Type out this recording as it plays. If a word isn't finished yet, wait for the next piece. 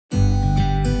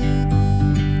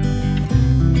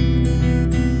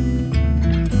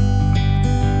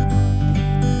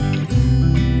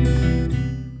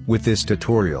With this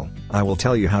tutorial, I will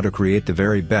tell you how to create the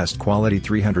very best quality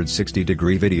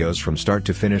 360-degree videos from start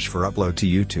to finish for upload to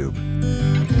YouTube.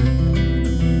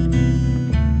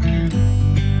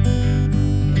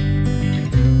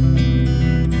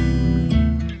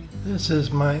 This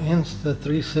is my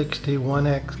Insta360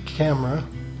 1X camera,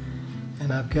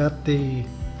 and I've got the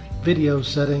video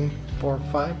setting for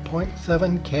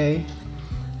 5.7K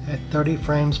at 30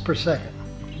 frames per second.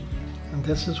 And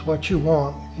this is what you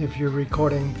want if you're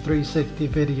recording 360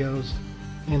 videos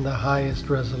in the highest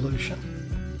resolution.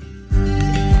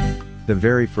 The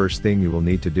very first thing you will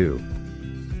need to do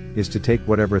is to take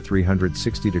whatever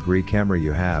 360-degree camera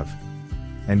you have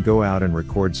and go out and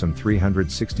record some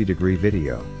 360-degree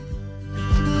video.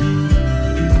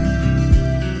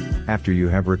 After you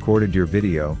have recorded your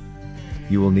video,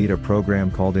 you will need a program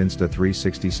called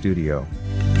Insta360 Studio.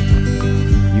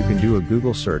 You can do a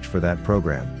Google search for that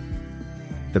program.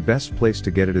 The best place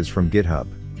to get it is from GitHub.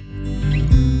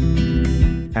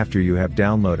 After you have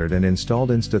downloaded and installed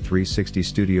Insta360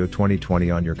 Studio 2020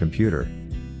 on your computer,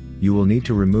 you will need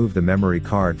to remove the memory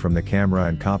card from the camera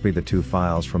and copy the two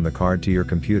files from the card to your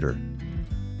computer.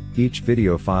 Each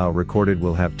video file recorded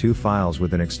will have two files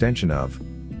with an extension of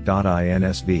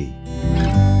 .insv.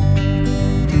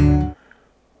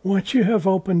 Once you have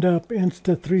opened up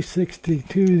Insta360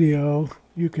 Studio,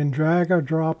 you can drag or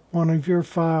drop one of your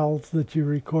files that you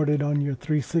recorded on your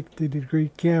 360-degree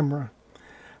camera.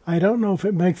 I don't know if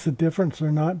it makes a difference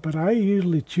or not, but I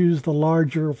usually choose the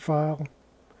larger file,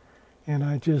 and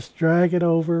I just drag it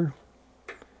over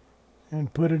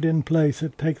and put it in place.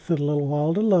 It takes it a little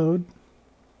while to load,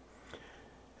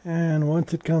 and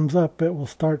once it comes up it will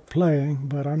start playing,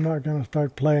 but I'm not going to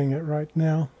start playing it right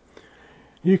now.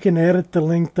 You can edit the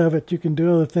length of it, you can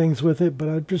do other things with it, but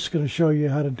I'm just going to show you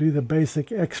how to do the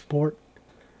basic export.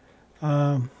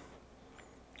 All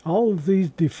of these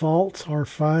defaults are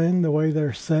fine the way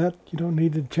they're set. You don't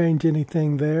need to change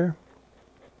anything there.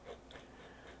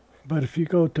 But if you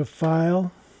go to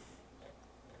File,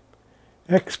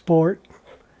 Export,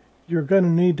 you're going to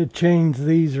need to change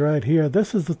these right here.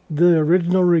 This is the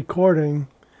original recording,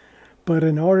 but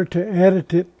in order to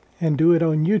edit it and do it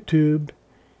on YouTube,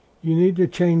 you need to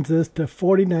change this to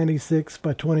 4096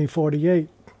 by 2048.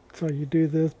 So you do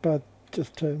this by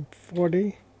just to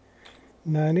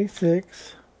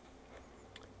 4096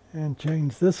 and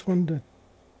change this one to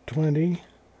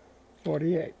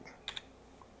 2048.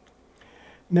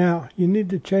 Now you need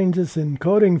to change this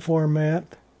encoding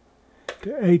format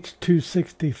to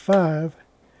H.265,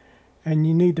 and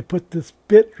you need to put this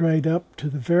bit rate up to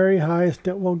the very highest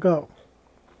it will go.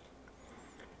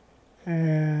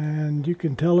 And you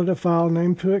can tell it a file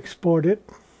name to export it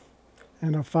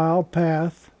and a file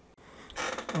path.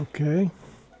 Okay,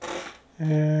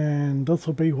 and this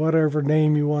will be whatever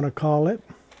name you want to call it,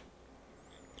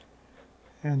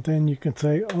 and then you can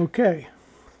say OK,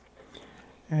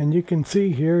 and you can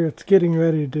see here it's getting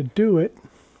ready to do it,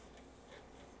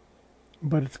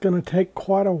 but it's going to take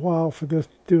quite a while for this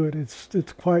to do it.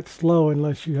 It's quite slow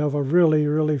unless you have a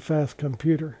really fast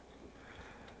computer.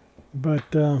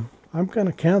 But I'm going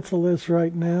to cancel this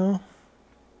right now.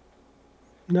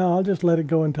 No, I'll just let it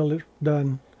go until it's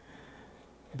done.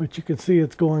 But you can see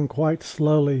it's going quite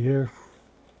slowly here.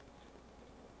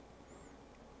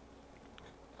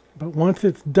 But once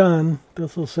it's done,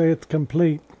 this will say it's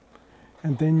complete,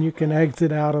 and then you can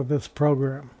exit out of this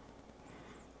program.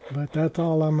 But that's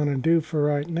all I'm going to do for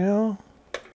right now.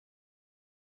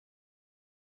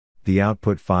 The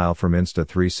output file from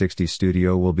Insta360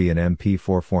 Studio will be an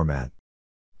MP4 format.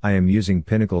 I am using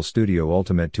Pinnacle Studio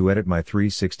Ultimate to edit my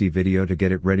 360 video to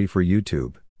get it ready for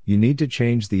YouTube. You need to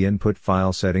change the input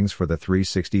file settings for the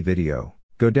 360 video.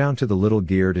 Go down to the little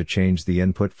gear to change the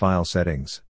input file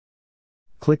settings.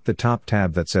 Click the top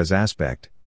tab that says Aspect.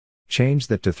 Change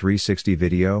that to 360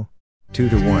 video,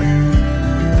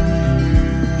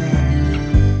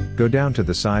 2:1. Go down to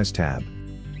the Size tab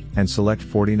and select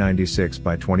 4096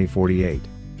 by 2048.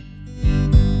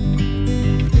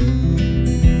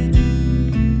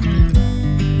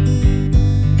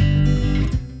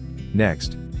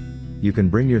 Next, you can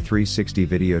bring your 360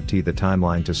 video to the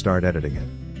timeline to start editing it.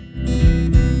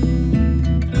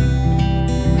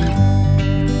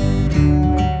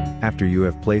 After you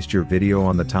have placed your video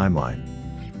on the timeline,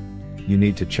 you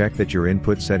need to check that your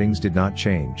input settings did not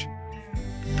change.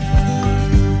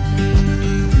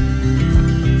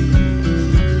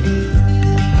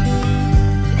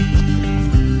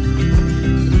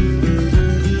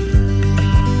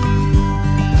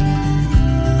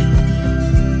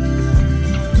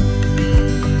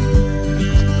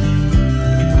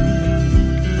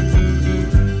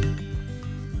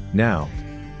 Now,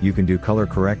 you can do color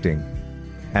correcting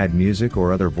Add music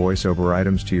or other voiceover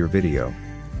items to your video.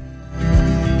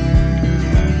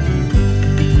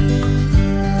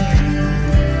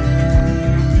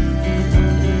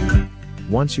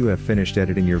 Once you have finished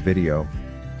editing your video,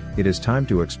 it is time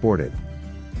to export it.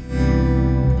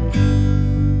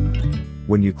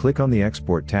 When you click on the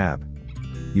Export tab,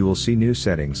 you will see new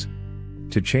settings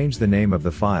to change the name of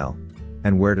the file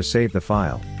and where to save the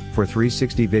file. For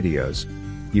 360 videos,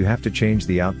 you have to change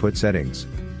the output settings.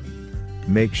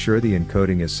 Make sure the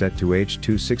encoding is set to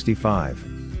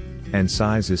H.265 and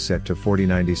size is set to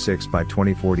 4096 by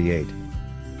 2048,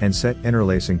 and set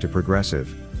interlacing to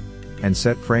progressive, and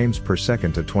set frames per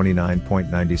second to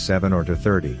 29.97 or to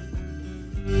 30.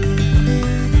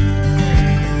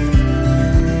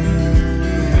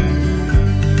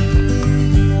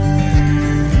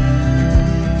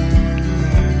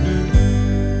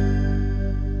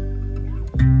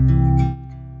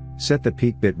 Set the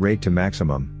peak bit rate to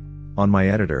maximum. On my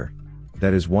editor,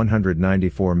 that is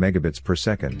 194 megabits per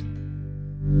second.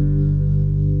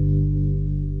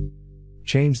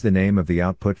 Change the name of the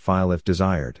output file if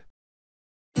desired.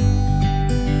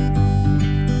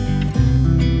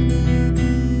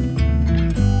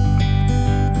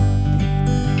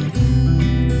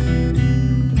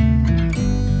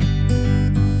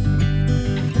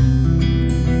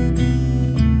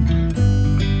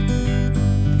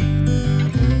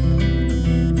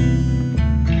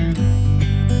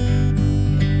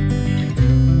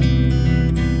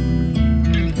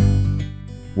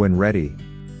 When ready,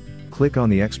 click on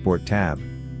the Export tab,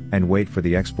 and wait for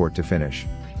the export to finish.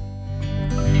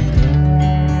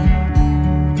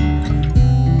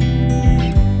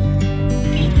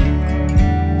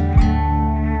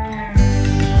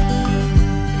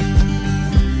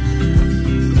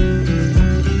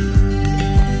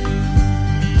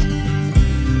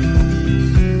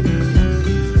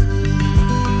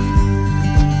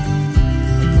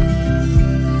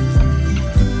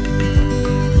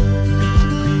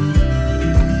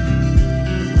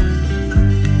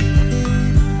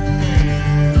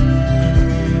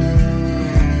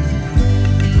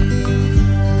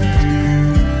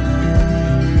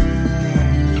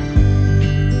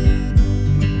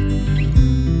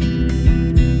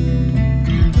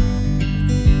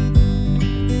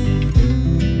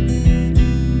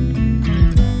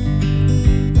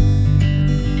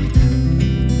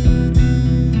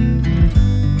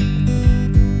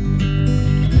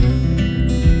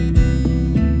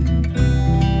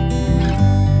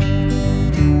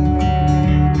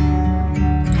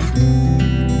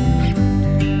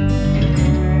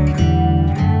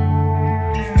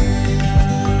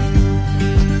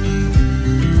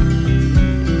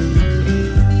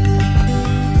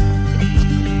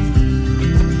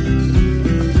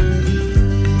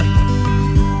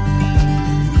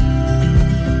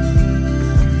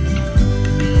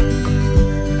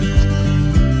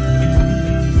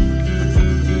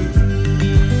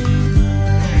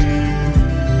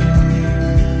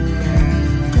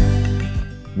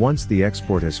 Once the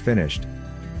export has finished,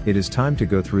 it is time to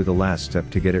go through the last step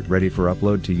to get it ready for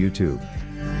upload to YouTube.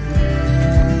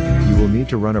 You will need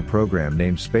to run a program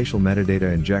named Spatial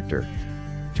Metadata Injector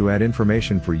to add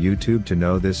information for YouTube to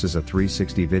know this is a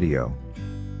 360 video.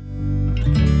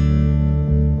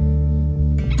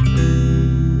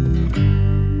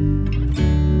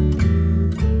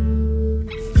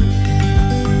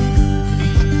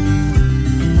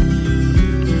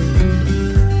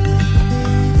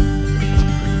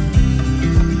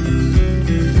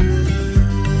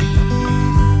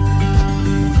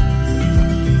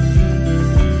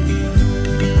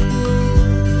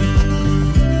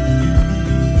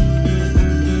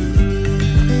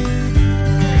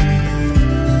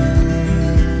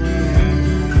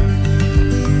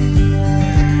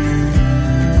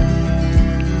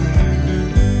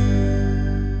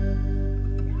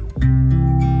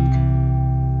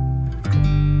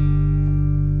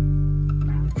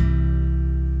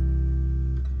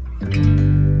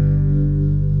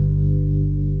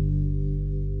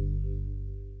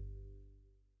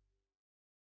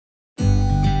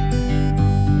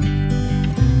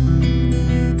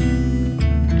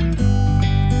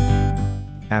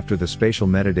 After the Spatial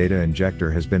Metadata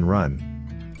Injector has been run,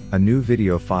 a new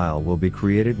video file will be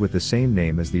created with the same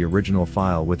name as the original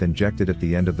file with injected at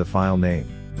the end of the file name.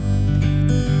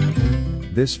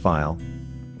 This file,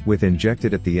 with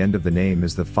injected at the end of the name,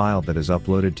 is the file that is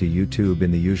uploaded to YouTube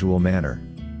in the usual manner.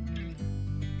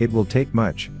 It will take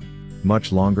much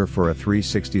longer for a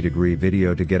 360-degree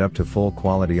video to get up to full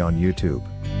quality on YouTube.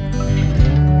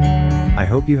 I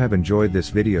hope you have enjoyed this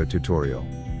video tutorial.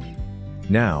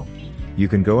 Now, you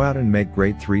can go out and make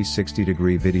great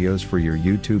 360-degree videos for your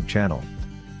YouTube channel.